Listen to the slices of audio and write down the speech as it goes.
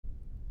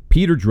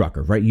Peter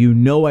Drucker, right? You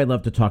know I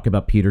love to talk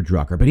about Peter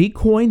Drucker, but he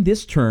coined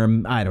this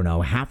term, I don't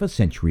know, half a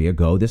century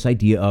ago, this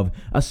idea of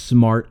a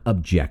SMART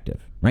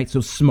objective, right?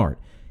 So SMART,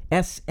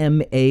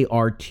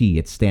 S-M-A-R-T,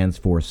 it stands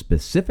for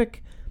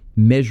specific,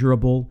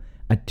 measurable,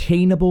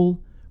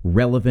 attainable,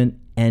 relevant,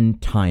 and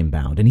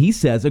time-bound. And he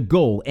says a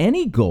goal,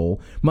 any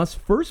goal, must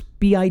first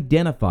be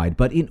identified,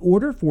 but in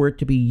order for it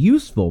to be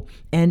useful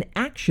and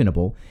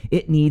actionable,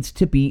 it needs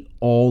to be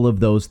all of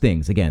those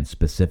things. Again,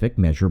 specific,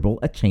 measurable,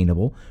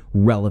 attainable,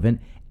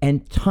 relevant,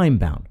 and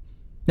time-bound.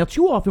 Now,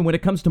 too often when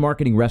it comes to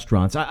marketing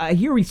restaurants, I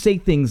hear we say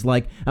things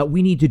like,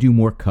 we need to do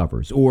more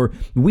covers, or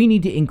we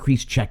need to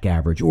increase check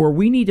average, or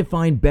we need to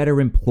find better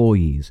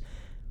employees.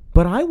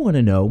 But I want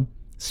to know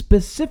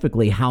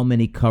specifically how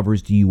many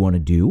covers do you want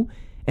to do,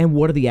 and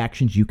what are the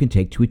actions you can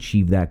take to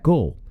achieve that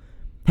goal?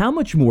 How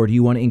much more do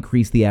you want to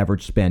increase the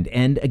average spend?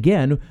 And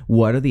again,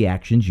 what are the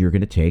actions you're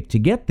going to take to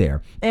get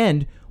there?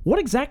 And what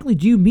exactly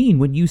do you mean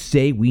when you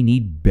say we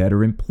need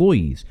better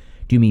employees?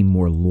 Do you mean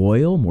more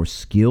loyal, more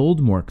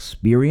skilled, more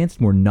experienced,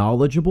 more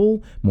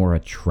knowledgeable, more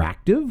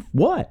attractive?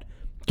 What?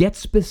 Get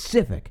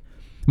specific.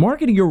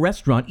 Marketing your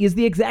restaurant is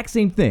the exact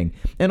same thing.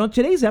 And on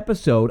today's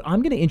episode,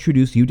 I'm going to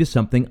introduce you to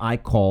something I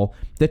call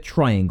the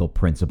triangle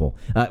principle.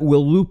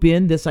 We'll loop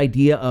in this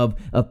idea of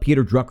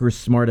Peter Drucker's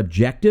SMART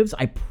objectives.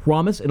 I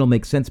promise it'll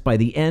make sense by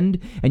the end,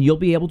 and you'll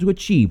be able to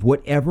achieve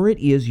whatever it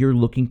is you're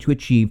looking to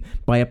achieve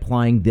by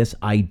applying this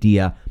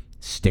idea.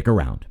 Stick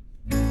around.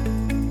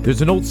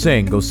 There's an old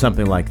saying goes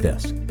something like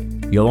this.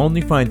 You'll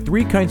only find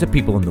three kinds of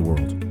people in the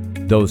world.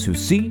 Those who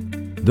see,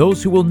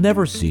 those who will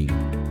never see,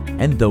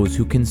 and those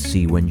who can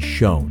see when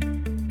shown.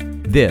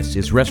 This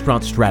is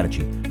Restaurant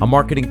Strategy, a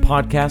marketing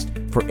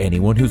podcast for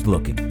anyone who's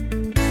looking.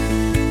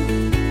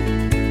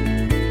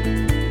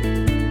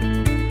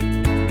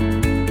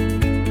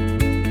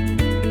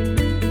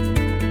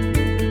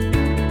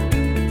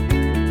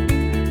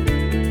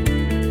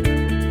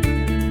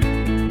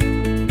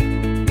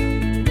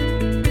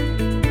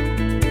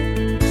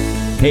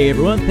 Hey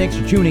everyone, thanks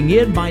for tuning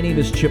in. My name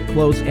is Chip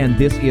Close, and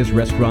this is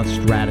Restaurant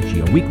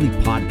Strategy, a weekly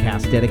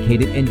podcast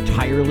dedicated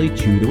entirely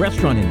to the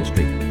restaurant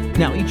industry.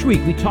 Now, each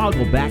week we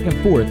toggle back and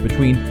forth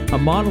between a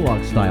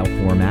monologue-style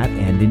format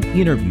and an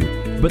interview,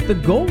 but the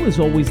goal is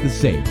always the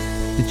same,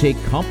 to take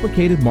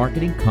complicated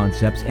marketing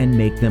concepts and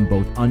make them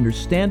both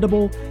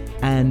understandable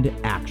and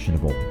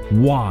actionable.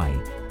 Why?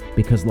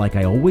 Because like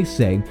I always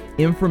say,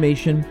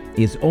 information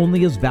is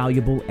only as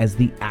valuable as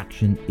the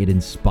action it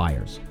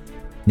inspires.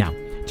 Now,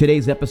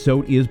 today's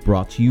episode is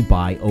brought to you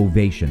by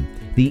Ovation,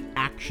 the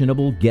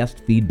actionable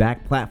guest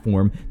feedback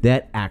platform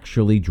that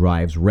actually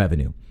drives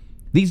revenue.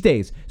 These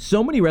days,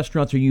 so many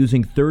restaurants are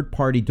using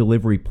third-party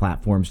delivery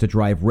platforms to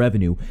drive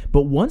revenue,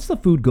 but once the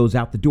food goes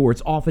out the door,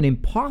 it's often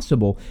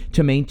impossible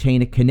to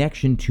maintain a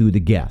connection to the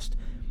guest.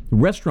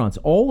 Restaurants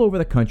all over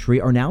the country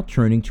are now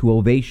turning to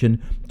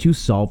Ovation to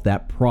solve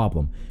that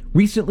problem.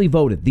 Recently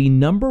voted the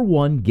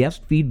 #1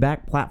 guest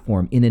feedback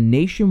platform in a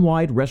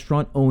nationwide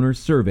restaurant owner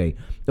survey,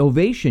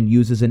 Ovation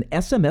uses an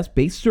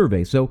SMS-based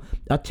survey, so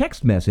a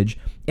text message,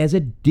 as a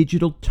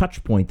digital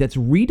touchpoint that's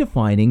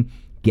redefining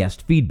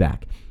guest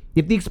feedback.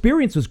 If the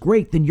experience was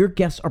great, then your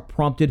guests are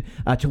prompted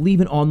to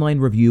leave an online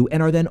review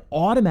and are then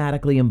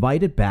automatically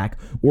invited back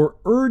or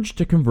urged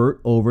to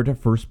convert over to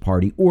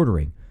first-party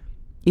ordering.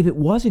 If it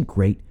wasn't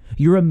great,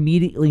 you're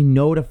immediately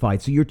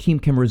notified so your team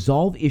can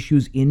resolve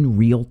issues in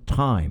real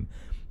time.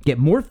 Get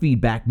more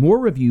feedback, more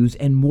reviews,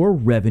 and more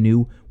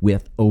revenue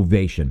with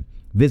Ovation.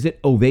 Visit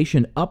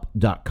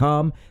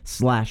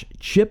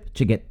ovationup.com/chip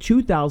to get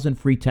 2,000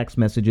 free text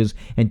messages.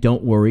 And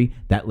don't worry,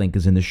 that link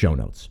is in the show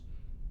notes.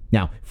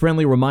 Now,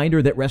 friendly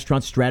reminder that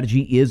Restaurant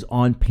Strategy is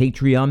on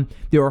Patreon.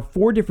 There are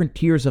 4 different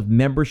tiers of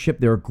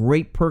membership. There are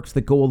great perks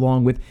that go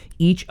along with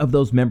each of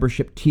those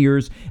membership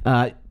tiers.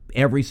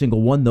 Every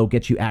single one, though,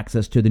 gets you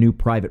access to the new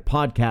private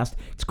podcast.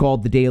 It's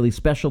called The Daily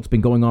Special. It's been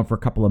going on for a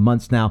couple of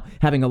months now.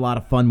 Having a lot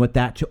of fun with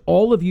that. To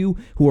all of you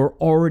who are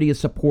already a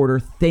supporter,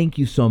 thank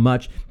you so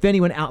much. If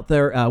anyone out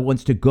there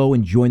wants to go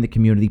and join the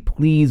community,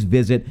 please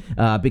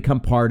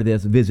become part of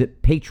this.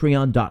 Visit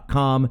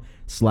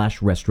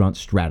patreon.com/restaurant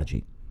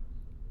strategy.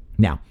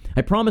 Now,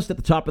 I promised at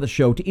the top of the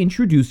show to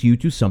introduce you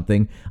to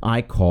something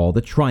I call the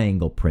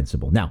triangle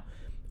principle. Now,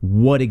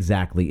 what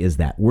exactly is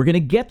that? We're going to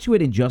get to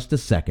it in just a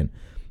second.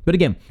 But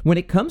again, when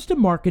it comes to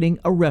marketing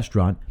a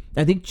restaurant,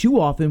 I think too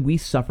often we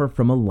suffer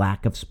from a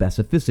lack of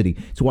specificity.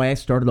 It's why I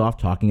started off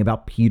talking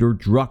about Peter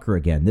Drucker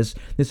again. This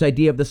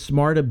idea of the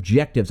SMART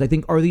objectives, I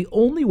think, are the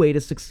only way to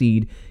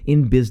succeed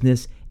in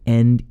business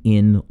and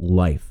in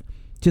life.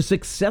 To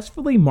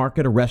successfully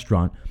market a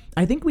restaurant,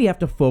 I think we have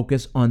to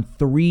focus on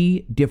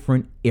 3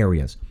 different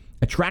areas: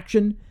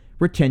 attraction,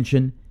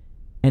 retention,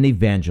 and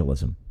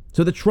evangelism.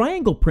 So the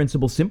triangle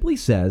principle simply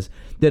says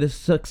that a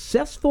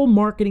successful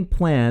marketing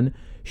plan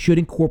should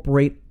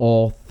incorporate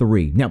all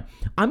 3. Now,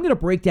 I'm going to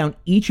break down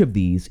each of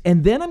these,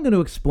 and then I'm going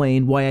to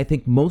explain why I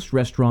think most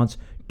restaurants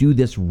do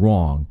this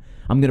wrong.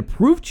 I'm going to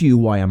prove to you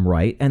why I'm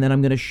right, and then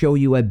I'm going to show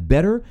you a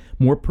better,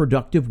 more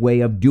productive way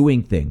of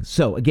doing things.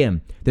 So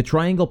again, the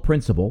triangle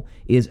principle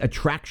is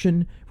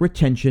attraction,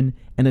 retention,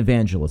 and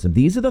evangelism.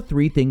 These are the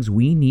three things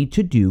we need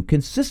to do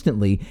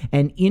consistently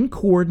and in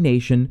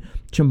coordination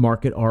to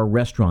market our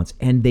restaurants,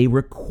 and they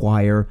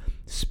require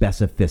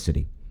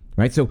specificity.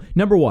 Right? So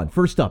number one,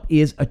 first up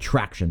is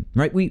attraction,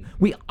 right?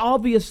 We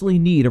obviously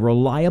need a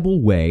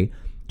reliable way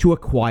to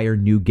acquire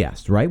new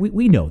guests, right?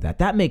 We know that.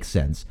 That makes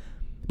sense.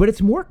 But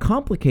it's more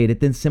complicated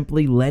than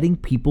simply letting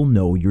people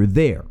know you're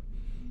there.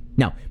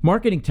 Now,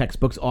 marketing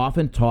textbooks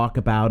often talk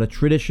about a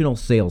traditional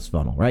sales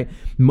funnel, right?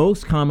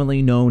 Most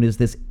commonly known as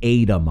this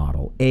AIDA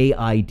model,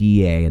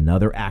 AIDA,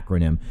 another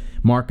acronym.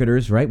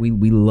 Marketers, right?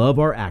 We love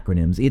our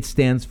acronyms. It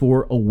stands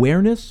for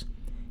awareness,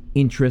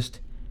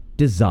 interest,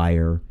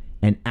 desire,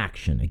 and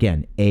action.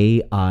 Again,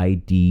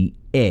 AIDA.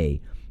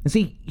 And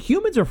see,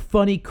 humans are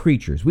funny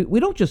creatures. We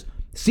don't just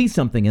see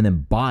something and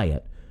then buy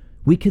it.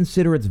 We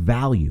consider its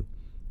value.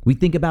 We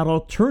think about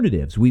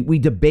alternatives. We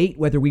debate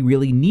whether we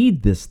really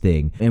need this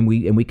thing, and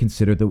we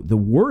consider the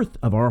worth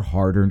of our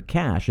hard-earned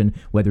cash and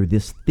whether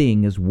this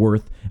thing is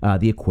worth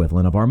the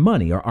equivalent of our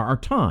money or our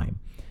time.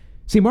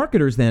 See,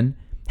 marketers then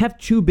have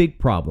two big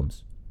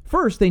problems.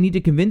 First, they need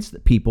to convince the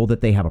people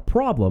that they have a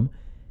problem,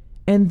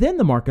 and then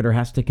the marketer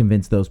has to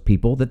convince those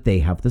people that they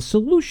have the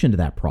solution to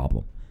that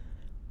problem.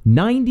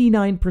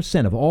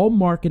 99% of all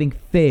marketing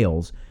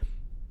fails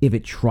if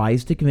it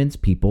tries to convince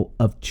people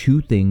of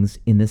two things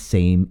in the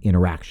same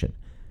interaction.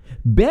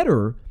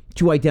 Better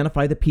to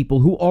identify the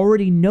people who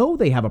already know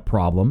they have a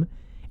problem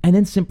and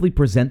then simply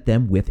present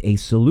them with a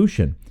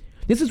solution.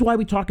 This is why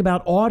we talk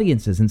about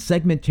audiences and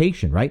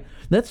segmentation, right?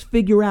 Let's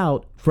figure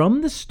out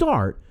from the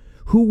start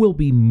who will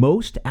be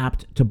most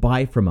apt to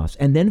buy from us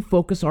and then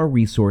focus our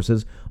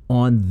resources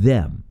on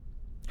them.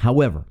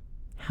 However,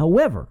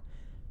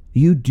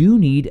 you do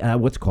need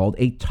what's called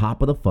a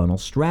top of the funnel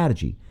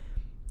strategy.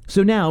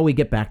 So now we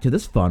get back to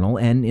this funnel,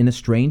 and in a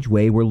strange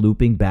way, we're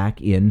looping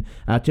back in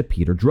to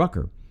Peter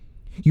Drucker.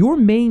 Your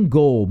main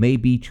goal may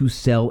be to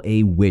sell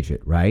a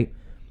widget, right?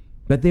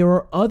 But there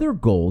are other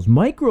goals,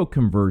 micro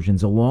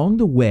conversions along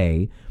the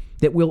way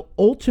that will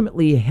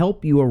ultimately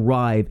help you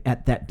arrive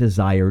at that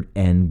desired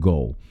end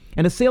goal.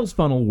 And a sales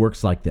funnel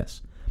works like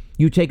this.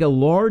 You take a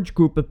large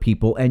group of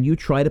people and you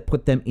try to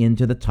put them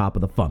into the top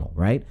of the funnel,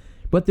 right?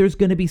 But there's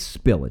going to be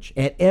spillage.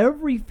 At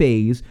every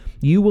phase,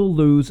 you will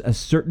lose a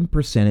certain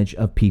percentage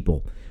of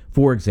people.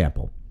 For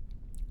example,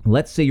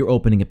 let's say you're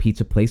opening a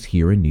pizza place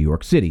here in New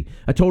York City,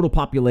 a total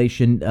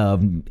population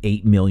of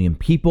 8 million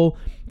people.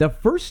 The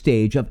first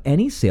stage of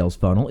any sales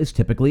funnel is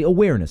typically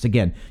awareness.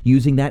 Again,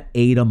 using that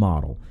AIDA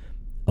model.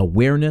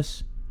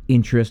 Awareness,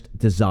 interest,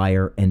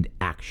 desire, and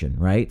action,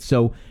 right?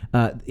 So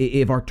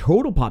if our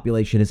total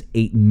population is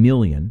 8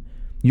 million,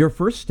 your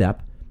first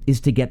step is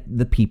to get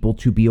the people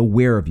to be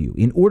aware of you.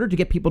 In order to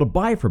get people to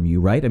buy from you,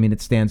 right? I mean, it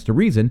stands to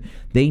reason,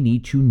 they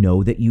need to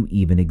know that you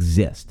even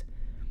exist.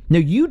 Now,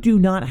 you do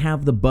not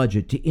have the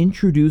budget to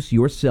introduce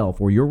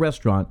yourself or your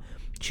restaurant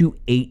to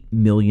 8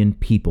 million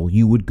people.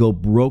 You would go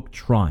broke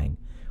trying.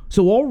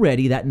 So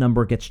already that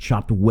number gets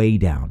chopped way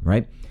down,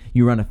 right?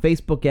 You run a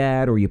Facebook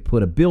ad or you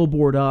put a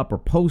billboard up or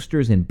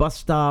posters in bus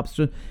stops.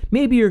 So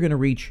maybe you're going to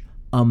reach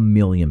 1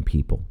 million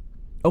people.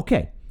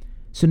 Okay,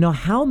 so now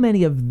how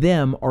many of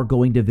them are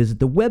going to visit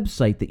the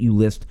website that you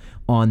list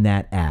on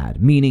that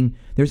ad? Meaning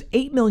there's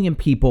 8 million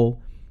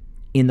people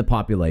in the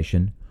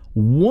population.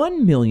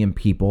 1 million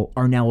people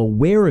are now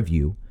aware of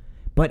you,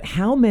 but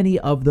how many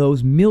of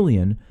those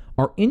million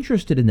are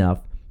interested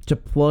enough to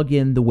plug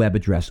in the web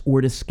address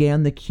or to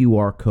scan the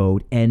QR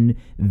code and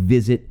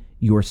visit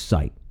your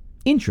site?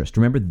 Interest,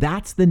 remember,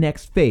 that's the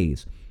next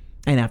phase.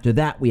 And after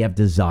that, we have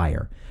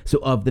desire. So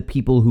of the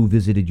people who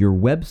visited your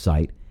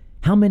website,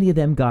 how many of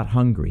them got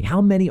hungry?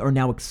 How many are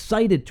now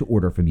excited to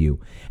order from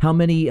you? How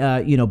many,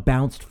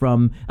 bounced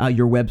from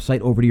your website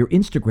over to your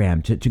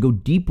Instagram to go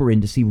deeper in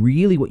to see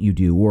really what you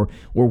do, or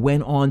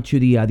went on to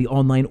the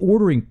online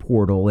ordering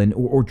portal and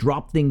or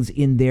dropped things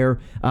in their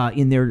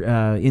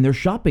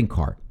shopping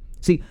cart?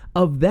 See,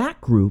 of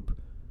that group,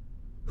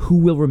 who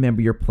will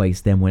remember your place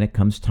then when it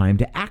comes time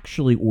to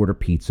actually order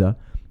pizza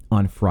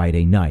on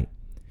Friday night?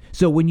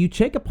 So when you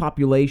take a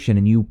population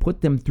and you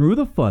put them through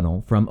the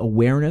funnel from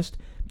awareness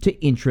to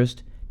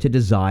interest, to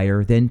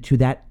desire, then to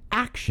that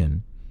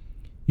action,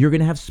 you're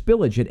going to have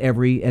spillage at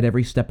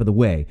every step of the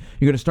way.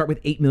 You're going to start with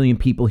 8 million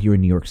people here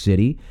in New York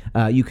City.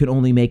 You can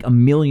only make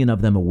 1 million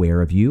of them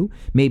aware of you.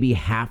 Maybe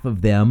half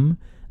of them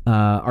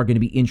are going to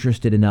be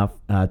interested enough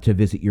to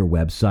visit your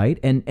website.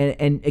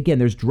 And again,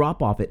 there's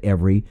drop off at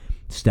every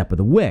step of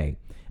the way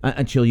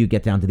until you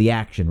get down to the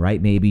action,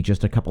 right? Maybe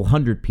just a couple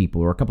hundred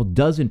people or a couple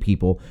dozen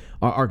people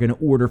are going to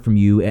order from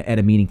you at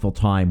a meaningful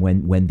time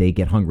when they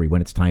get hungry,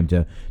 when it's time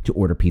to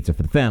order pizza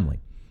for the family.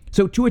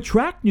 So to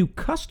attract new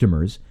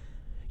customers,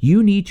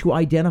 you need to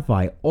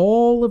identify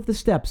all of the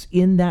steps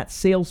in that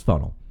sales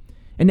funnel.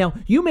 And now,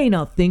 you may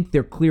not think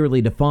they're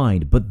clearly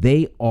defined, but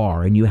they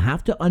are, and you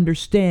have to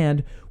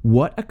understand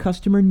what a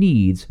customer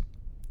needs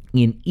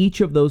in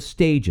each of those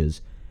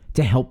stages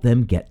to help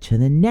them get to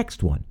the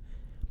next one.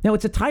 Now,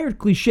 it's a tired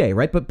cliche,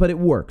 right? But it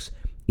works.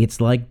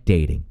 It's like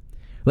dating.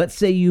 Let's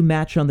say you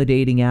match on the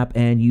dating app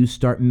and you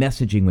start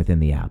messaging within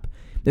the app.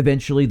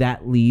 Eventually,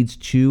 that leads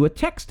to a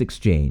text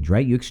exchange,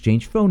 right? You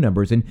exchange phone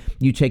numbers and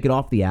you take it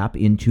off the app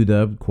into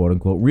the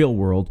quote-unquote real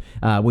world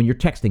when you're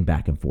texting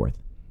back and forth.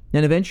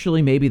 And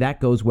eventually, maybe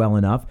that goes well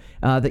enough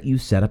that you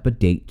set up a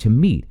date to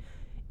meet.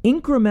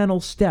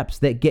 Incremental steps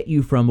that get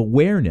you from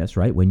awareness,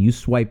 right, when you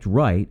swiped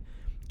right,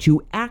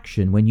 to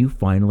action when you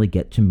finally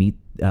get to meet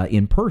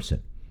in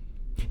person.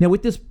 Now,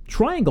 with this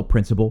triangle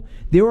principle,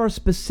 there are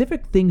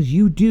specific things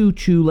you do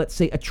to, let's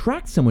say,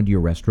 attract someone to your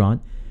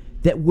restaurant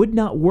that would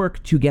not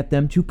work to get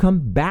them to come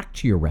back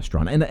to your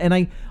restaurant.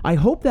 And I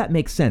hope that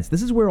makes sense.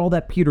 This is where all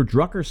that Peter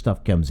Drucker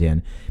stuff comes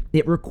in.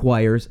 It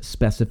requires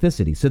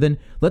specificity. So then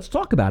let's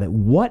talk about it.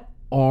 What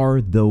are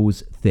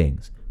those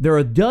things? There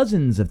are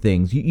dozens of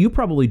things you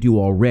probably do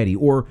already,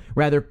 or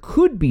rather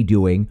could be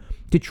doing,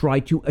 to try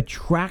to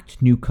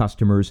attract new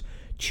customers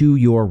to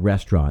your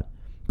restaurant.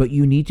 But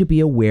you need to be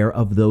aware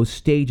of those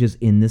stages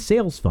in the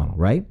sales funnel,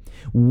 right?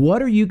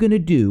 What are you going to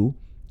do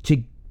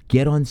to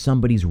get on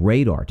somebody's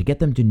radar, to get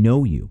them to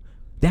know you?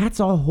 That's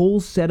a whole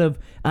set of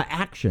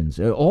actions,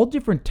 all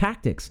different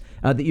tactics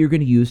that you're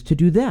going to use to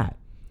do that.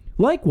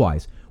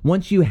 Likewise,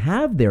 once you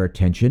have their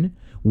attention,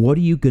 what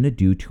are you going to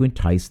do to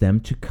entice them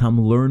to come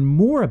learn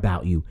more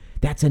about you?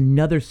 That's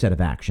another set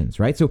of actions,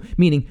 right? So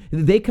meaning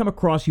they come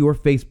across your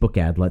Facebook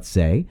ad, let's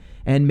say,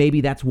 and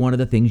maybe that's one of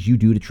the things you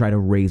do to try to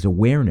raise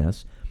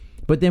awareness.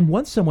 But then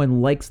once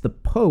someone likes the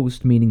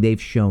post, meaning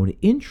they've shown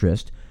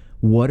interest,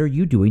 what are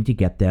you doing to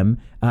get them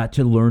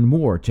to learn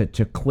more,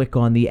 to click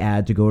on the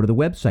ad, to go to the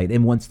website?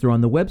 And once they're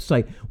on the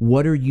website,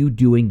 what are you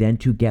doing then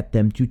to get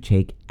them to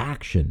take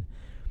action?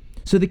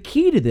 So the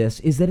key to this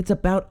is that it's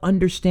about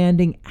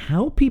understanding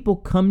how people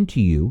come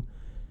to you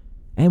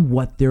and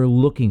what they're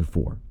looking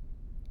for.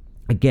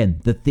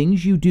 Again, the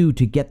things you do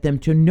to get them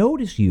to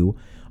notice you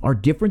are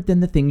different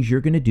than the things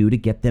you're going to do to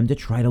get them to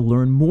try to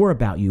learn more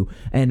about you,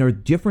 and are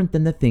different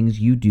than the things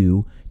you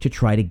do to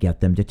try to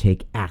get them to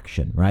take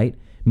action, right?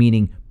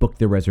 Meaning book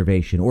the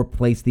reservation or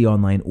place the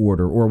online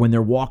order, or when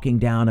they're walking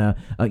down a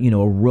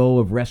row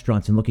of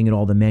restaurants and looking at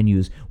all the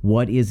menus,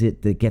 what is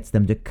it that gets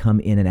them to come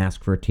in and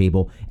ask for a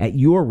table at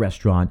your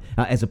restaurant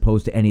as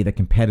opposed to any of the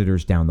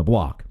competitors down the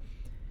block?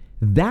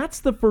 That's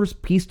the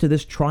first piece to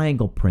this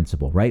triangle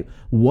principle, right?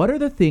 What are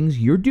the things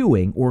you're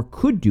doing or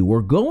could do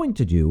or going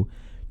to do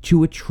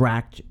to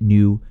attract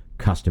new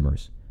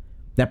customers?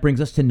 That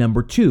brings us to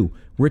number 2,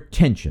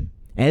 retention.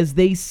 As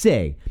they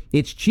say,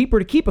 it's cheaper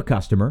to keep a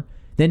customer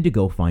than to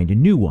go find a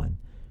new one.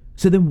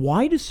 So then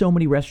why do so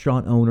many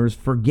restaurant owners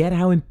forget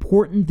how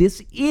important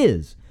this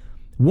is?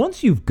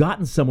 Once you've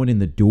gotten someone in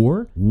the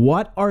door,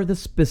 what are the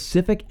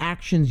specific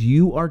actions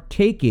you are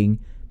taking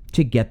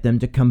to get them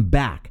to come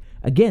back?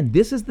 Again,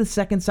 this is the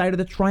second side of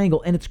the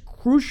triangle, and it's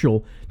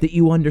crucial that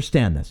you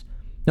understand this.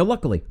 Now,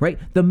 luckily, right,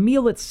 the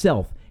meal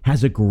itself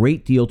has a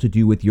great deal to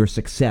do with your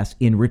success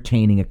in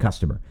retaining a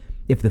customer.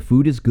 If the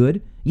food is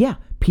good, yeah,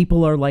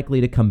 people are likely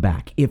to come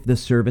back. If the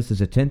service is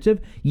attentive,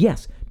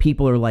 yes,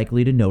 people are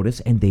likely to notice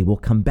and they will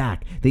come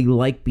back. They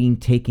like being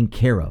taken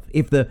care of.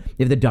 If the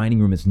dining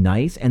room is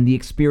nice and the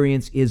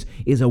experience is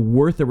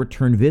worth a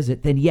return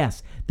visit, then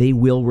yes, they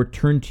will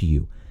return to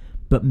you.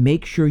 But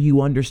make sure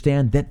you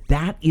understand that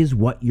that is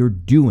what you're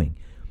doing.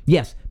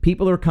 Yes,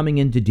 people are coming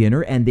into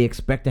dinner and they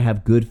expect to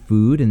have good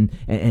food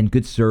and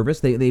good service.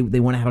 They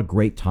want to have a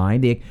great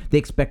time. They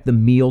expect the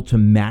meal to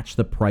match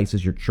the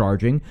prices you're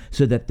charging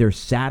so that they're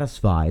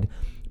satisfied.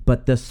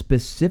 But the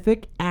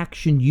specific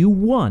action you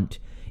want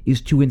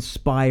is to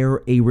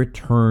inspire a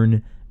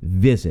return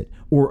visit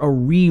or a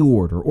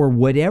reorder or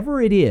whatever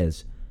it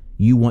is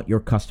you want your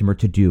customer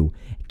to do.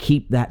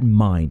 Keep that in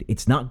mind.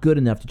 It's not good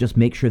enough to just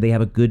make sure they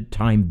have a good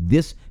time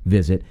this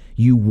visit.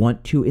 You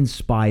want to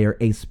inspire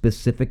a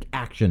specific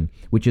action,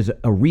 which is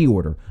a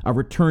reorder, a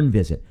return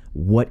visit,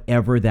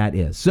 whatever that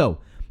is. So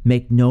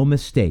make no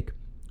mistake,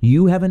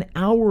 you have an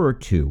hour or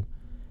two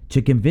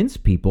to convince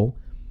people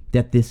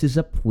that this is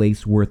a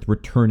place worth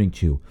returning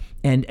to.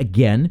 And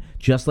again,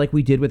 just like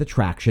we did with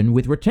attraction,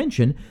 with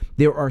retention,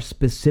 there are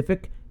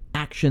specific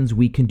actions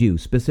we can do,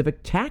 specific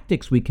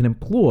tactics we can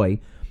employ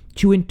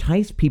to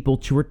entice people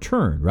to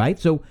return, right?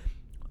 So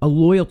a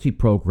loyalty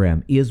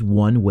program is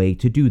one way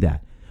to do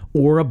that,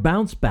 or a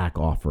bounce back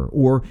offer,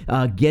 or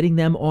getting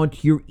them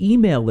onto your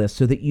email list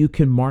so that you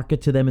can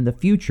market to them in the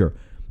future.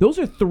 Those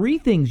are 3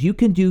 things you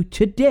can do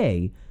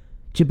today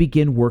to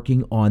begin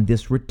working on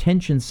this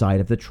retention side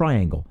of the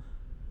triangle.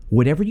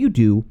 Whatever you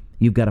do,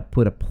 you've got to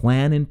put a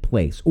plan in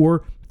place,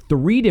 or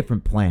 3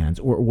 different plans,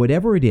 or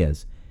whatever it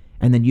is,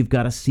 and then you've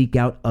got to seek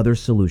out other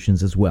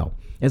solutions as well.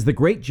 As the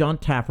great John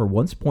Taffer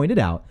once pointed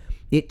out,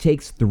 it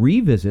takes 3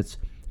 visits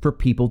for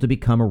people to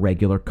become a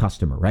regular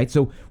customer, right?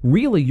 So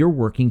really, you're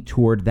working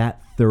toward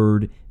that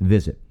 3rd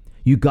visit.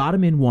 You got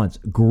them in once,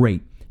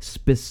 great.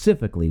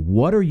 Specifically,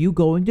 what are you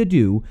going to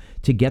do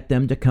to get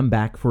them to come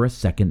back for a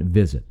second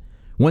visit?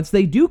 Once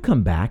they do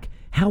come back,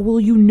 how will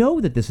you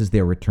know that this is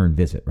their return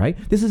visit, right?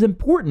 This is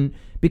important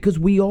because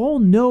we all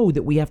know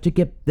that we have to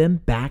get them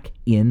back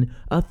in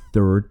a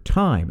third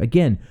time.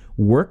 Again,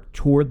 work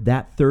toward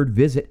that third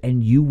visit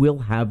and you will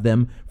have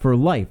them for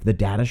life. The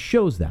data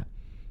shows that.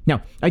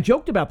 Now, I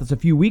joked about this a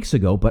few weeks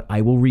ago, but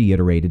I will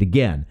reiterate it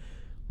again.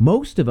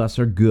 Most of us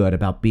are good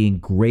about being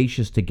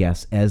gracious to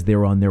guests as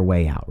they're on their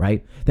way out,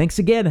 right? Thanks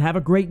again. Have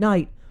a great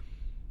night.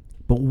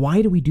 But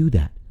why do we do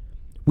that?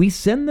 We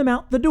send them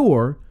out the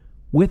door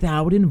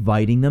without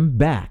inviting them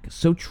back.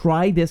 So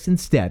try this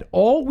instead.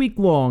 All week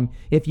long,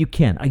 if you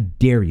can, I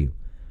dare you.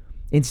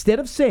 Instead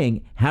of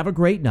saying, have a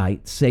great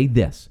night, say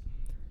this.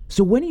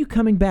 So when are you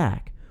coming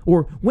back?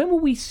 Or when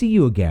will we see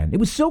you again? It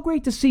was so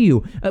great to see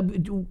you.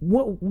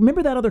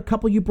 Remember that other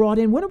couple you brought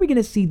in? When are we going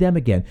to see them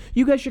again?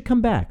 You guys should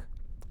come back.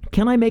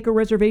 Can I make a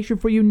reservation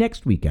for you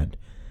next weekend?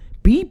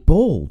 Be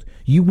bold.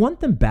 You want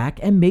them back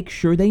and make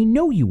sure they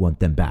know you want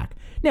them back.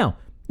 Now,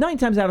 9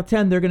 times out of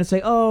 10, they're going to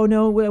say, oh,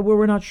 no,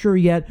 we're not sure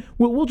yet.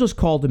 We'll just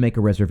call to make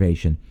a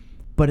reservation.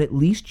 But at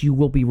least you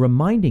will be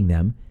reminding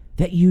them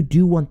that you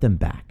do want them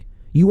back.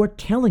 You are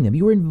telling them,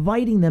 you are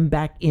inviting them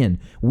back in.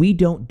 We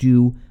don't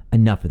do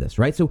enough of this,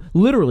 right? So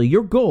literally,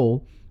 your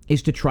goal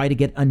is to try to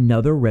get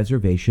another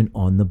reservation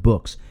on the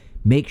books.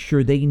 Make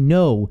sure they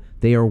know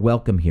they are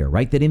welcome here,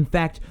 right? That in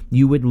fact,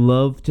 you would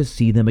love to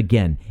see them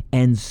again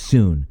and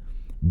soon.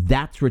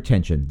 That's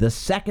retention. The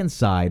second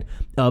side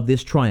of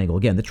this triangle,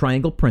 again, the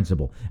triangle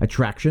principle,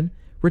 attraction,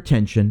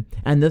 retention,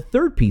 and the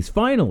third piece,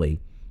 finally,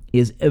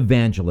 is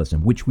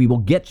evangelism, which we will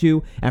get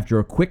to after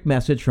a quick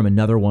message from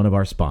another one of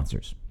our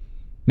sponsors.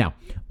 Now,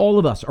 all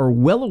of us are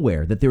well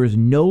aware that there is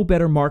no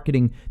better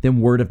marketing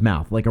than word of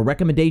mouth, like a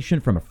recommendation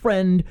from a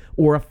friend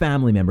or a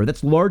family member.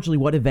 That's largely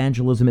what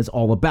evangelism is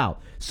all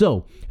about.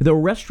 So, the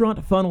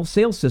restaurant funnel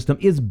sales system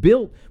is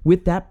built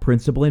with that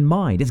principle in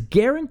mind. It's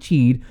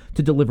guaranteed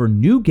to deliver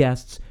new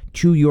guests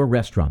to your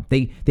restaurant.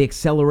 They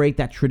accelerate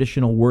that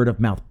traditional word of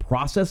mouth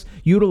process,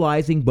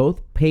 utilizing both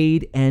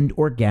paid and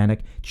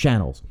organic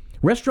channels.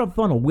 Restaurant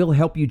Funnel will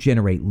help you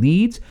generate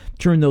leads,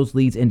 turn those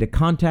leads into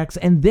contacts,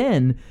 and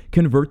then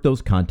convert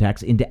those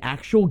contacts into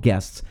actual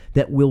guests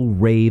that will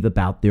rave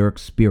about their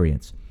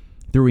experience.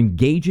 Through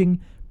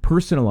engaging,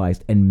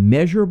 personalized, and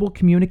measurable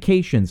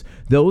communications,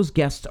 those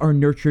guests are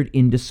nurtured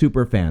into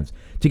superfans.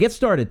 To get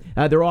started,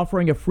 they're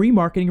offering a free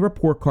marketing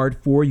report card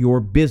for your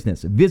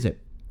business. Visit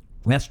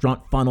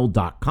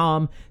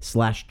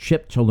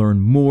restaurantfunnel.com/chip to learn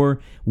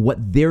more.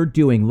 What they're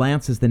doing,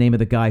 Lance is the name of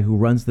the guy who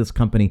runs this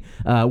company.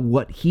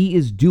 What he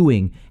is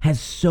doing has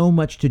so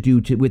much to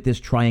do with this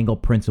triangle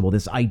principle,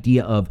 this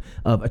idea of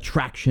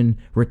attraction,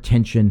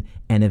 retention,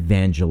 and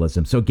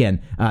evangelism. So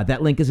again,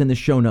 that link is in the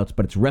show notes,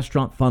 but it's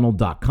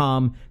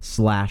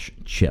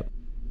restaurantfunnel.com/chip.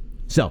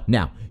 So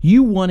now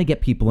you want to get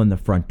people in the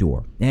front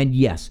door. And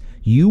yes,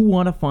 you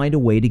want to find a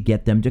way to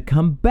get them to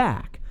come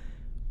back.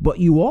 But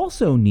you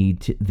also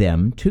need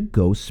them to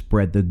go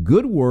spread the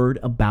good word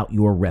about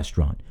your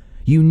restaurant.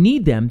 You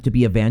need them to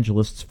be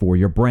evangelists for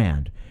your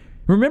brand.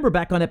 Remember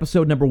back on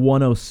episode number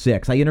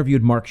 106, I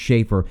interviewed Mark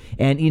Schaefer,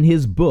 and in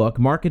his book,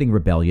 Marketing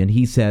Rebellion,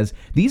 he says,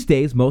 these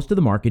days, most of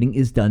the marketing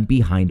is done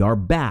behind our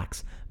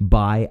backs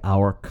by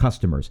our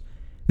customers.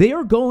 They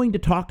are going to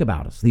talk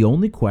about us. The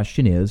only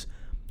question is,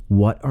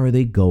 what are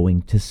they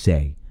going to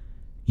say?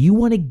 You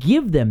want to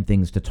give them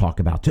things to talk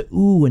about, to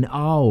ooh and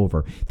ah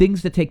over,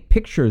 things to take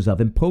pictures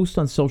of and post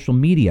on social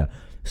media.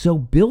 So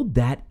build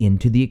that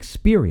into the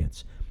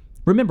experience.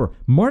 Remember,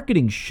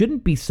 marketing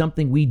shouldn't be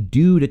something we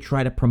do to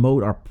try to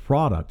promote our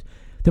product.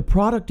 The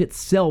product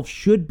itself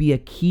should be a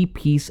key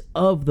piece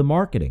of the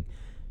marketing.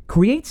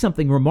 Create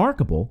something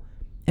remarkable,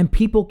 and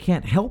people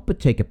can't help but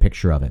take a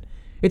picture of it.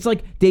 It's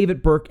like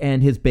David Burke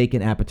and his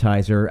bacon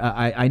appetizer.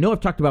 I know I've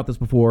talked about this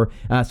before,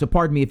 so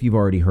pardon me if you've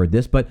already heard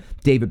this, but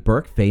David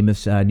Burke,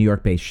 famous New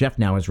York-based chef,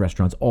 now has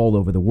restaurants all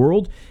over the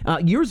world.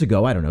 Years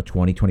ago,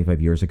 20,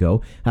 25 years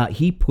ago,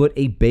 he put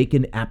a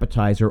bacon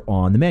appetizer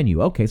on the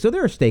menu. Okay, so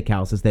there are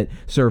steakhouses that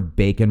serve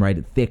bacon,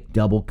 right? Thick,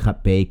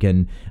 double-cut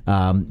bacon.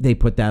 They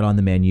put that on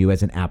the menu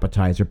as an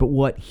appetizer. But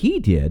what he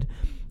did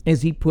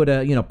is he put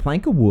a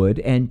plank of wood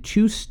and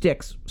 2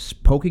 sticks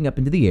poking up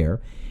into the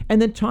air,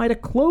 and then tied a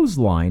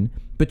clothesline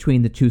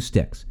between the 2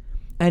 sticks.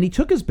 And he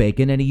took his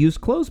bacon and he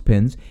used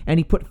clothespins and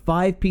he put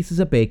 5 pieces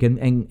of bacon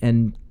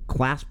and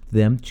clasped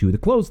them to the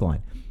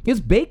clothesline.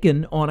 His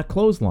bacon on a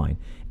clothesline.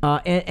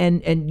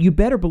 And you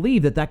better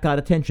believe that got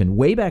attention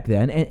way back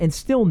then and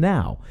still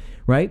now,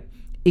 right?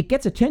 It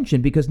gets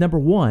attention because, number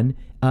one,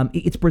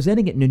 it's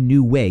presenting it in a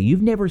new way.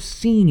 You've never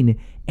seen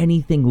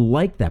anything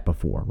like that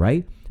before,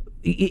 right?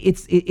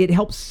 It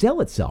helps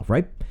sell itself,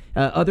 right?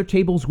 Other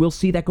tables will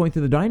see that going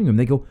through the dining room.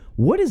 They go,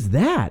 "What is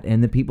that?"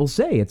 And the people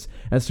say, "It's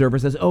a server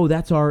says, oh,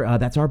 that's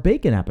our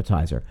bacon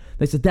appetizer."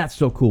 They said, "That's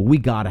so cool. We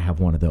got to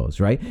have one of those,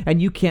 right?"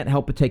 And you can't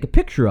help but take a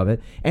picture of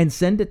it and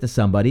send it to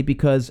somebody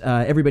because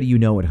everybody you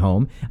know at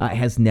home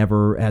has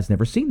never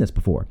seen this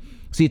before.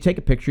 So you take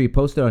a picture, you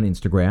post it on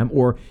Instagram,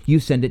 or you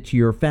send it to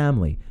your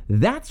family.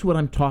 That's what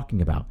I'm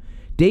talking about.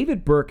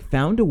 David Burke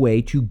found a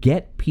way to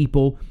get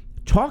people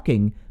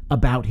talking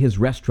about his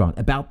restaurant,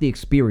 about the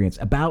experience,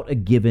 about a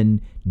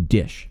given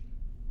dish.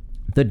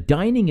 The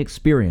dining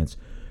experience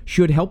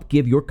should help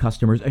give your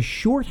customers a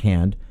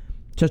shorthand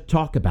to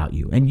talk about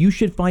you, and you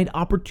should find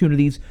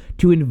opportunities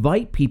to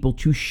invite people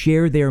to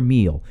share their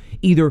meal,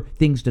 either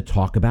things to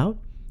talk about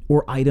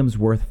or items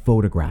worth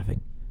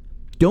photographing.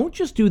 Don't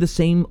just do the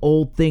same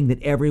old thing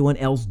that everyone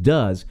else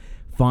does.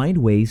 Find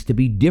ways to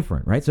be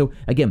different, right? So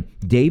again,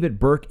 David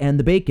Burke and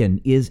the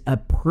Bacon is a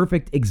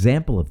perfect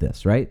example of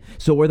this, right?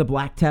 So are the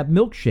Black Tab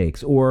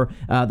milkshakes, or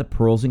the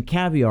Pearls and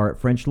Caviar at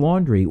French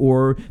Laundry,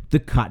 or the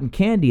cotton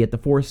candy at the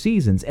Four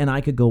Seasons. And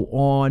I could go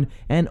on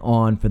and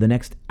on for the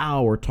next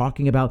hour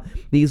talking about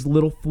these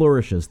little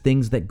flourishes,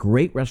 things that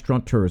great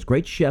restaurateurs,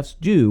 great chefs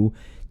do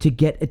to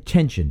get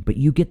attention. But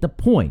you get the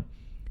point.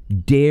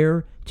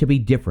 Dare to be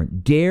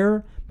different.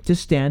 Dare to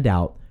stand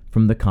out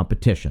from the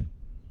competition.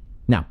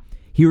 Now,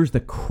 here's the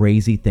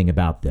crazy thing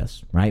about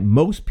this, right?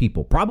 Most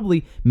people,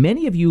 probably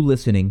many of you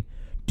listening,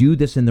 do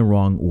this in the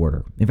wrong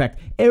order. In fact,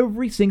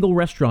 every single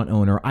restaurant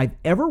owner I've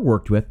ever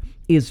worked with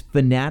is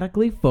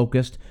fanatically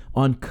focused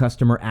on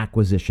customer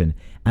acquisition.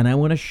 And I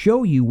want to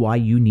show you why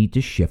you need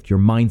to shift your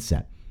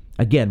mindset.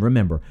 Again,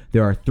 remember,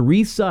 there are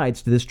three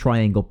sides to this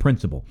triangle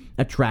principle: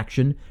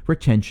 attraction,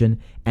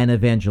 retention, and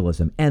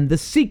evangelism. And the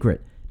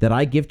secret that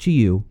I give to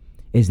you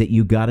is that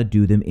you got to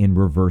do them in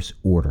reverse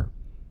order.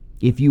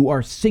 If you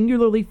are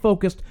singularly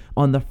focused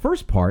on the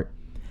first part,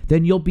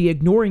 then you'll be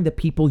ignoring the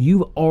people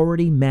you've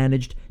already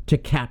managed to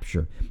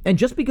capture. And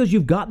just because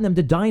you've gotten them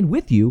to dine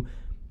with you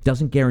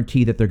doesn't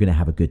guarantee that they're going to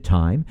have a good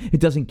time. It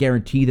doesn't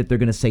guarantee that they're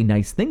going to say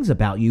nice things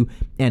about you.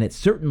 And it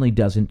certainly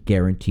doesn't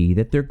guarantee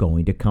that they're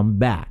going to come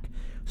back.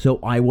 So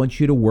I want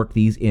you to work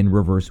these in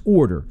reverse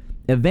order: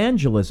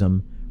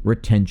 evangelism,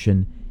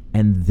 retention,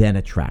 and then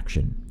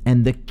attraction.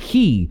 And the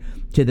key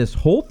to this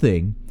whole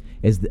thing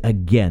is,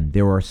 again,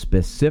 there are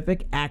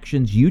specific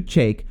actions you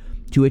take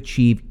to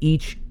achieve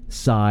each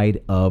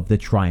side of the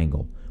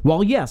triangle.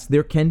 While yes,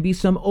 there can be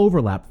some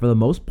overlap, for the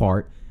most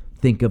part,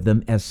 think of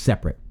them as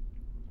separate.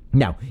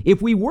 Now,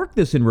 if we work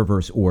this in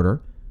reverse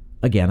order,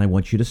 again, I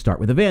want you to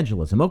start with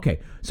evangelism. Okay,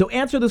 so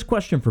answer this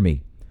question for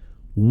me.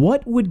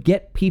 What would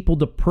get people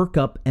to perk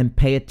up and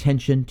pay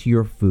attention to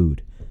your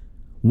food?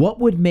 What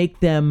would make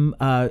them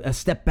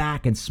step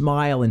back and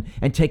smile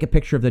and take a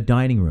picture of the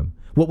dining room?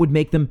 What would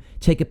make them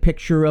take a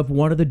picture of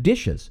one of the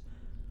dishes?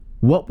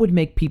 What would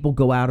make people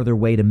go out of their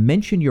way to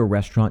mention your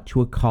restaurant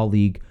to a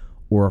colleague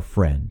or a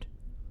friend?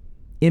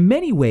 In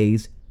many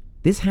ways,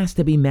 this has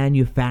to be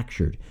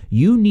manufactured.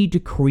 You need to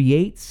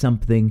create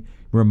something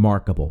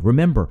remarkable.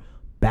 Remember,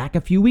 back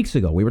a few weeks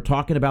ago, we were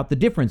talking about the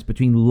difference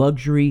between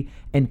luxury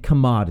and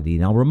commodity.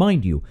 And I'll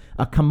remind you,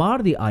 a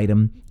commodity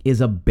item is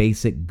a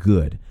basic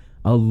good.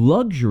 A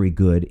luxury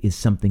good is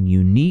something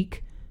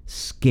unique,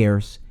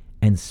 scarce,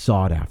 and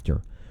sought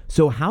after.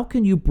 So how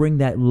can you bring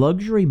that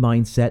luxury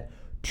mindset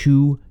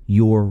to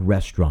your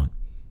restaurant?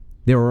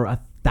 There are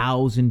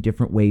 1,000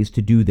 different ways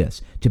to do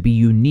this. To be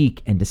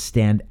unique and to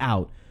stand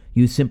out,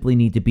 you simply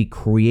need to be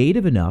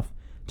creative enough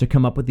to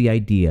come up with the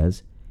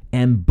ideas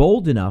and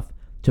bold enough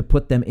to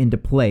put them into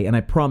play. And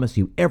I promise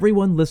you,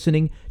 everyone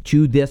listening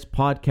to this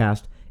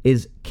podcast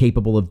is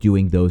capable of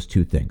doing those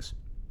two things.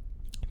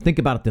 Think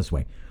about it this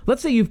way.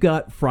 Let's say you've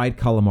got fried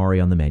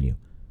calamari on the menu.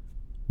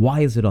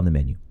 Why is it on the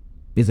menu?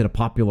 Is it a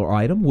popular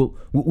item?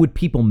 Would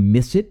people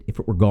miss it if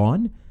it were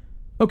gone?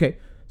 Okay,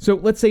 so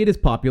let's say it is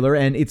popular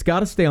and it's got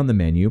to stay on the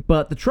menu,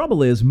 but the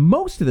trouble is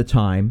most of the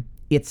time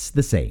it's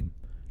the same.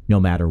 No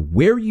matter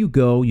where you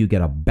go, you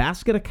get a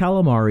basket of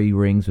calamari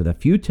rings with a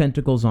few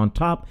tentacles on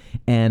top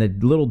and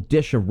a little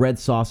dish of red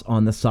sauce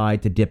on the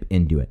side to dip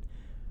into it.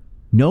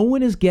 No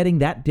one is getting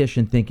that dish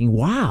and thinking,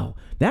 wow,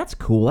 that's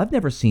cool. I've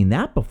never seen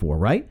that before,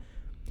 right?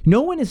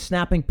 No one is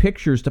snapping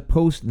pictures to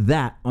post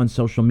that on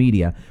social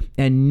media,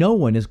 and no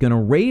one is going to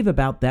rave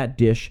about that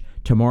dish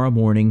tomorrow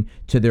morning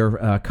to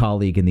their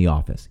colleague in the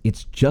office.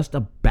 It's just a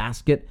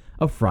basket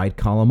of fried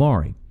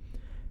calamari.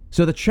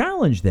 So the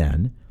challenge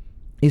then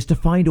is to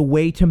find a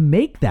way to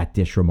make that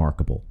dish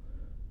remarkable.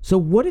 So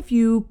what if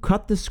you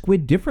cut the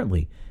squid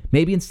differently?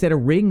 Maybe instead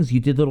of rings, you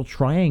did little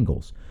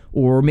triangles.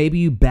 Or maybe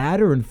you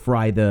batter and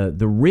fry the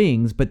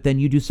rings, but then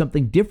you do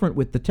something different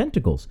with the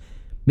tentacles.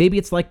 Maybe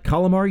it's like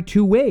calamari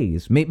two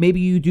ways.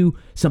 Maybe you do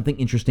something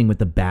interesting with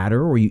the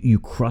batter, or you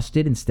crust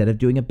it instead of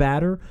doing a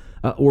batter.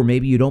 Or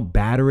maybe you don't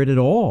batter it at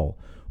all.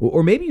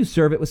 Or maybe you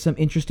serve it with some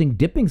interesting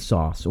dipping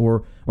sauce.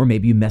 Or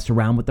maybe you mess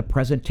around with the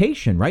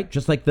presentation, right?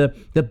 Just like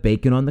the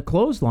bacon on the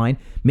clothesline.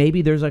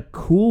 Maybe there's a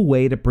cool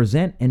way to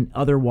present an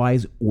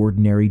otherwise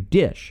ordinary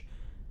dish.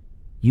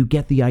 You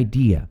get the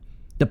idea.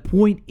 The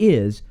point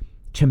is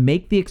to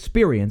make the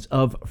experience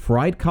of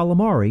fried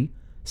calamari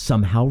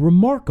somehow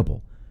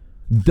remarkable.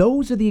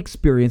 Those are the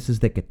experiences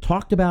that get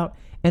talked about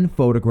and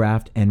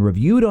photographed and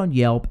reviewed on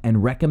Yelp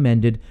and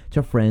recommended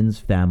to friends,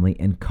 family,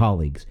 and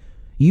colleagues.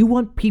 You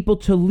want people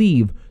to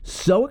leave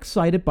so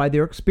excited by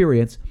their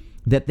experience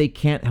that they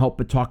can't help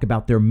but talk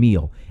about their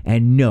meal.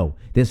 And no,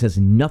 this has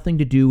nothing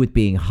to do with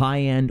being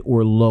high-end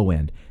or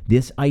low-end.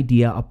 This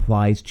idea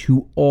applies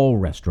to all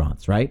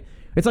restaurants, right?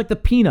 It's like the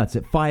peanuts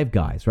at Five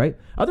Guys, right?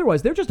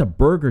 Otherwise, they're just a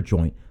burger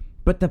joint.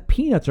 But the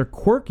peanuts are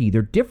quirky.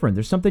 They're different.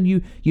 There's something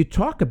you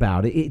talk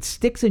about. It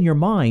sticks in your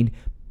mind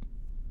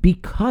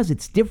because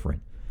it's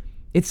different.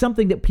 It's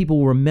something that people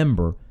will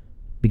remember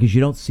because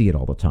you don't see it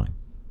all the time.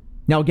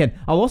 Now, again,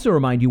 I'll also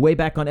remind you, way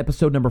back on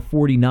episode number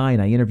 49,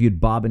 I interviewed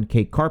Bob and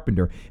Kate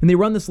Carpenter, and they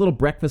run this little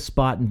breakfast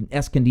spot in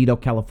Escondido,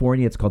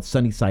 California. It's called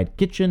Sunnyside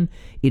Kitchen.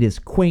 It is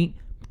quaint,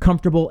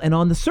 comfortable, and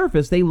on the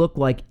surface, they look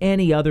like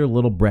any other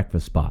little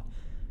breakfast spot.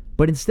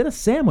 But instead of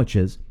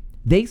sandwiches,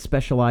 they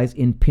specialize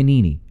in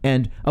panini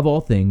and, of all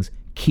things,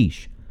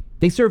 quiche.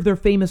 They serve their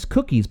famous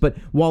cookies, but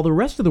while the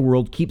rest of the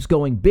world keeps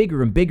going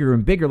bigger and bigger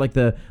and bigger, like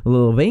the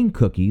Levain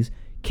cookies,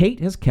 Kate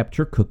has kept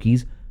her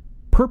cookies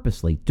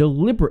purposely,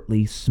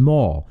 deliberately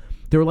small.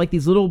 They're like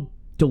these little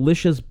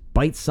delicious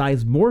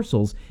bite-sized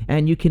morsels,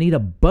 and you can eat a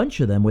bunch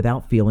of them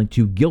without feeling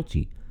too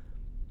guilty.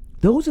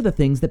 Those are the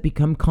things that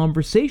become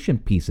conversation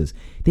pieces.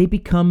 They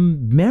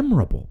become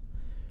memorable.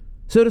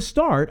 So to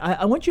start,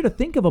 I want you to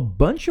think of a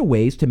bunch of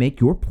ways to make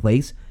your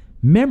place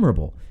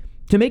memorable,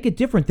 to make it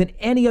different than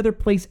any other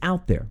place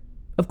out there.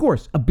 Of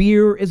course, a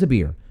beer is a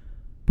beer,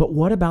 but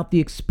what about the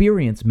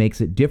experience makes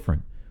it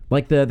different?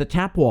 Like the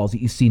tap walls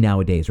that you see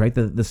nowadays, right?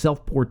 The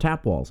self-pour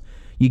tap walls.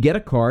 You get a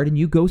card and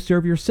you go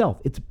serve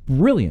yourself. It's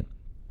brilliant.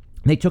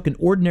 They took an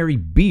ordinary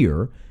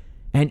beer,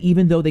 and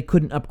even though they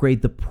couldn't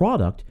upgrade the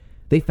product,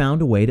 they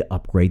found a way to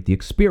upgrade the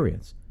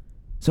experience.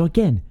 So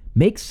again,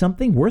 make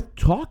something worth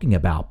talking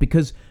about,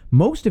 because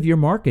most of your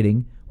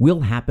marketing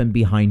will happen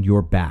behind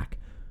your back.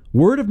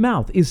 Word of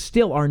mouth is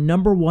still our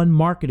number one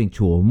marketing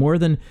tool. More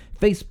than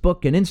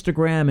Facebook and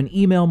Instagram and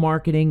email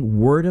marketing,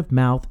 word of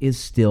mouth is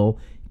still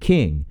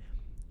king.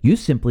 You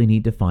simply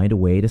need to find a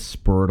way to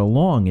spur it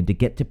along and to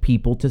get to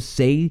people to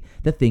say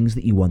the things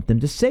that you want them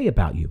to say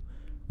about you,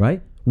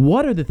 right?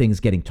 What are the things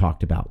getting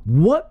talked about?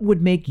 What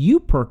would make you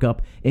perk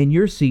up in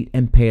your seat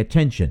and pay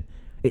attention?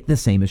 The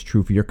same is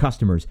true for your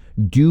customers.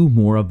 Do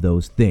more of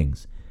those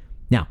things.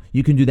 Now,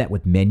 you can do that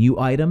with menu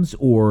items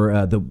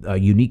or the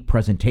unique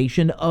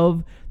presentation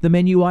of the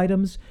menu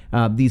items.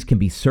 These can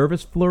be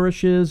service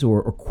flourishes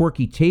or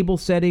quirky table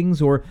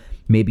settings, or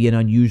maybe an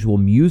unusual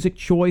music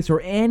choice,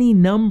 or any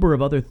number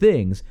of other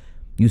things.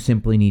 You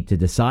simply need to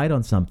decide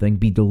on something,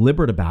 be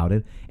deliberate about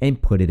it, and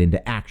put it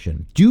into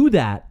action. Do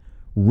that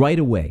right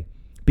away,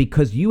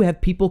 because you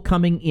have people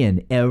coming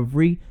in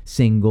every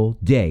single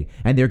day,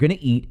 and they're going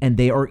to eat, and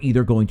they are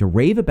either going to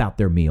rave about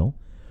their meal,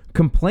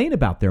 complain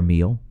about their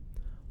meal,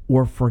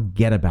 or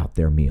forget about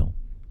their meal.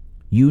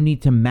 You need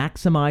to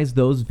maximize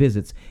those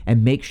visits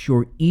and make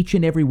sure each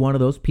and every one of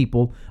those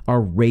people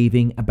are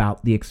raving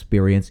about the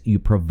experience you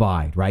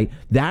provide, right?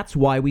 That's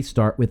why we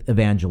start with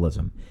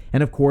evangelism.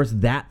 And of course,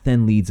 that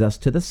then leads us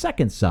to the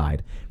second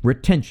side,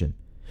 retention.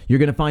 You're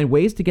going to find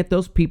ways to get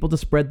those people to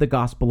spread the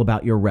gospel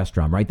about your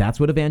restaurant, right? That's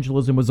what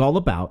evangelism was all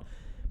about.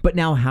 But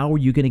now, how are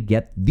you going to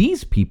get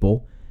these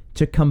people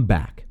to come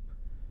back?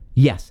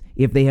 Yes,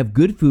 if they have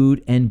good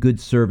food and good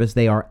service,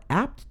 they are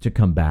apt to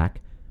come back,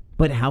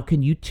 but how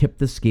can you tip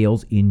the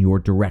scales in your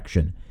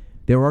direction?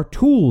 There are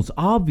tools,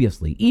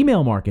 obviously.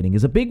 Email marketing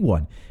is a big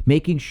one,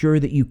 making sure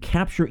that you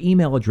capture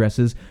email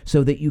addresses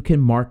so that you can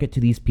market to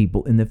these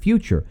people in the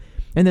future.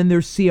 And then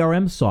there's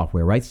CRM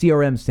software, right?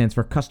 CRM stands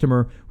for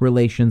Customer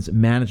Relations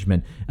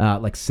Management,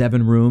 like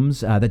 7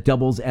 Rooms, that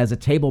doubles as a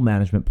table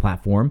management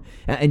platform.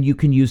 And you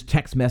can use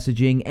text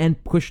messaging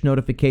and push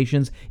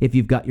notifications if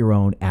you've got your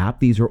own app.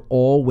 These are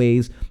all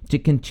ways to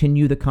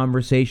continue the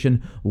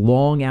conversation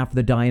long after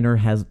the diner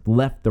has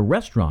left the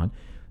restaurant.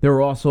 There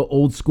are also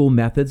old school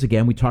methods.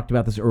 Again, we talked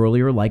about this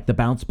earlier, like the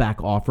bounce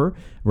back offer,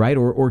 right?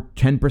 Or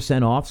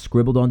 10% off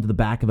scribbled onto the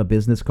back of a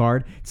business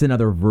card. It's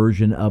another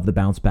version of the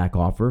bounce back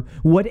offer.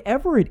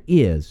 Whatever it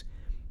is,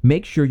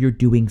 make sure you're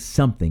doing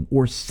something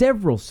or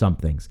several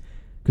somethings,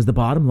 because the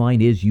bottom line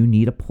is you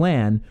need a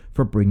plan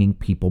for bringing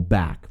people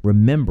back.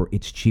 Remember,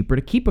 it's cheaper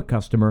to keep a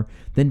customer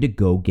than to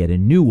go get a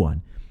new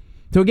one.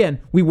 So again,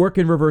 we work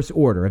in reverse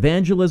order: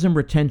 evangelism,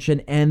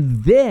 retention,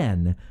 and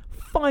then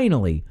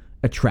finally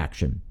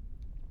attraction.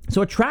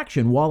 So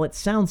attraction, while it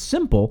sounds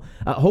simple,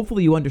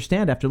 hopefully you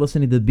understand after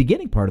listening to the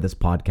beginning part of this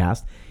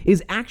podcast,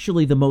 is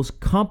actually the most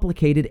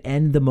complicated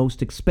and the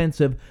most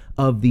expensive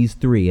of these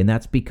three. And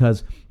that's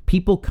because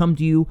people come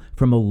to you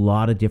from a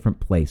lot of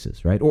different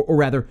places, right? Or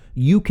rather,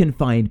 you can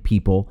find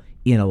people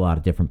in a lot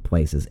of different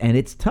places. And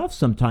it's tough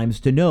sometimes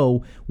to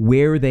know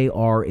where they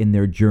are in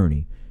their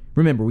journey.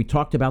 Remember, we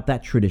talked about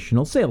that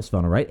traditional sales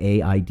funnel, right?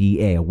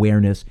 AIDA,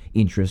 awareness,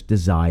 interest,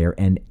 desire,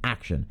 and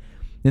action.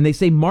 And they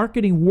say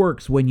marketing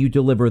works when you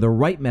deliver the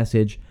right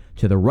message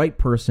to the right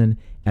person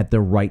at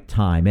the right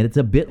time. And it's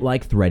a bit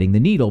like threading the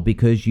needle,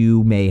 because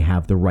you may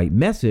have the right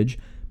message,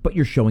 but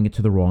you're showing it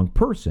to the wrong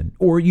person.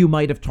 Or you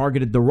might have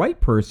targeted the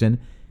right person,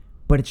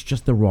 but it's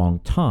just the wrong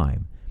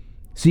time.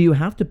 So you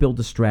have to build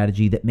a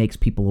strategy that makes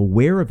people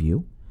aware of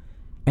you,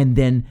 and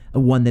then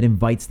one that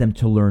invites them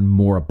to learn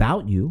more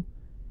about you.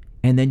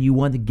 And then you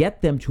want to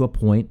get them to a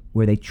point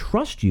where they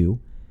trust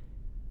you,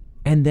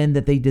 and then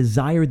that they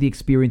desire the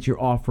experience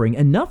you're offering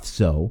enough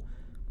so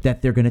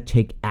that they're going to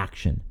take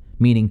action,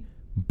 meaning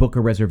book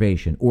a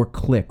reservation or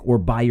click or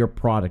buy your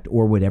product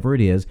or whatever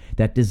it is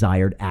that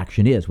desired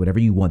action is, whatever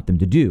you want them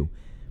to do.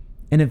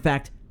 And in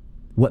fact,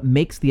 what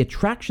makes the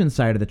attraction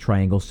side of the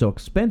triangle so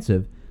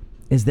expensive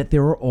is that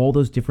there are all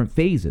those different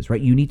phases,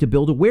 right? You need to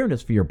build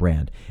awareness for your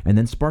brand and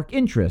then spark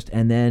interest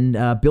and then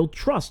build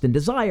trust and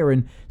desire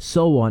and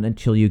so on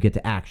until you get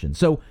to action.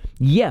 So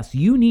yes,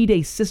 you need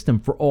a system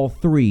for all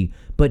three,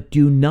 but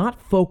do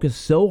not focus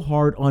so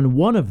hard on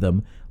one of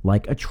them,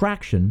 like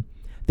attraction,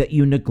 that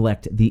you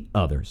neglect the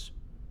others.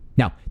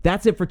 Now,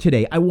 that's it for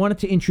today. I wanted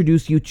to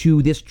introduce you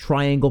to this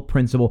triangle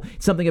principle.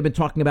 It's something I've been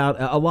talking about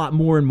a lot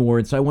more and more,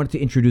 and so I wanted to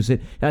introduce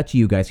it to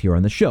you guys here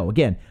on the show.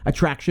 Again,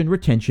 attraction,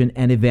 retention,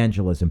 and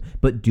evangelism,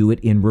 but do it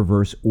in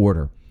reverse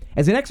order.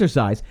 As an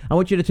exercise, I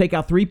want you to take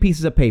out 3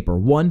 pieces of paper,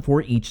 one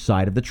for each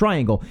side of the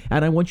triangle,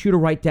 and I want you to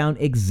write down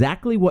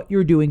exactly what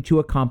you're doing to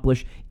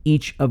accomplish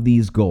each of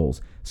these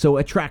goals. So,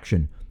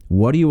 attraction.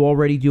 What are you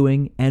already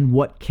doing and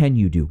what can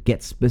you do?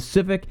 Get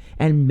specific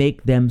and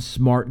make them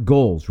SMART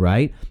goals,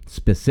 right?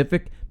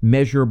 Specific,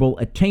 measurable,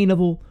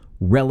 attainable,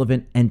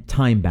 relevant, and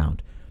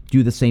time-bound.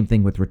 Do the same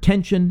thing with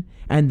retention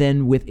and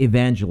then with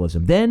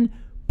evangelism. Then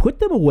put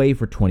them away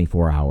for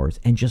 24 hours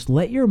and just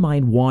let your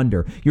mind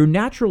wander. You're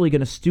naturally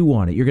going to stew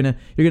on it. You're going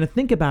to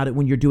think about it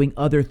when you're doing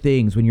other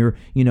things, when you're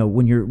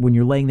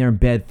laying there in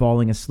bed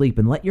falling asleep,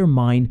 and let your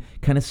mind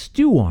kind of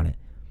stew on it.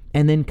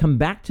 And then come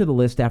back to the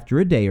list after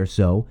a day or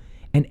so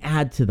and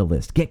add to the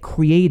list. Get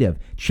creative.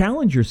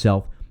 Challenge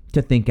yourself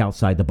to think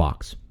outside the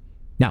box.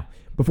 Now,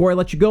 before I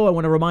let you go, I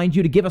want to remind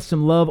you to give us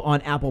some love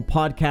on Apple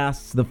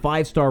Podcasts. The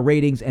 5-star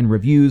ratings and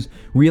reviews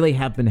really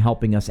have been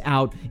helping us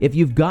out. If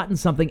you've gotten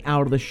something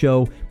out of the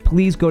show,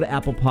 please go to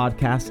Apple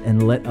Podcasts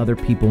and let other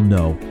people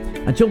know.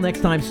 Until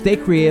next time, stay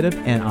creative,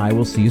 and I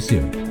will see you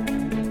soon.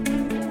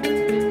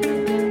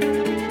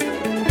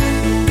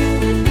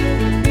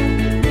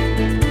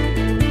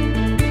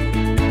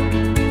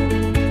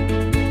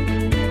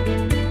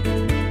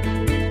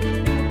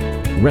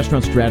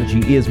 Restaurant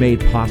Strategy is made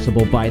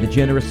possible by the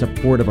generous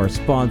support of our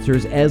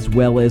sponsors as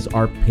well as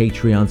our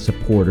Patreon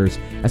supporters.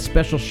 A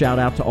special shout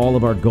out to all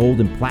of our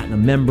Gold and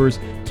Platinum members: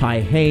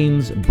 Ty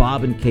Haynes,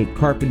 Bob and Kate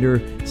Carpenter,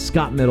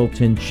 Scott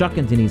Middleton, Chuck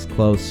and Denise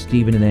Close,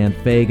 Stephen and Ann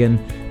Fagan,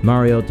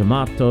 Mario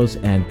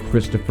Tomatos, and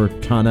Christopher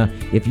Tunna.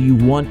 If you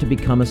want to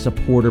become a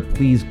supporter,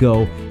 please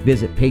go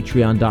visit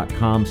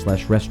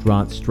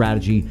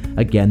patreon.com/restaurantstrategy.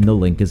 Again, the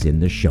link is in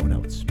the show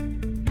notes.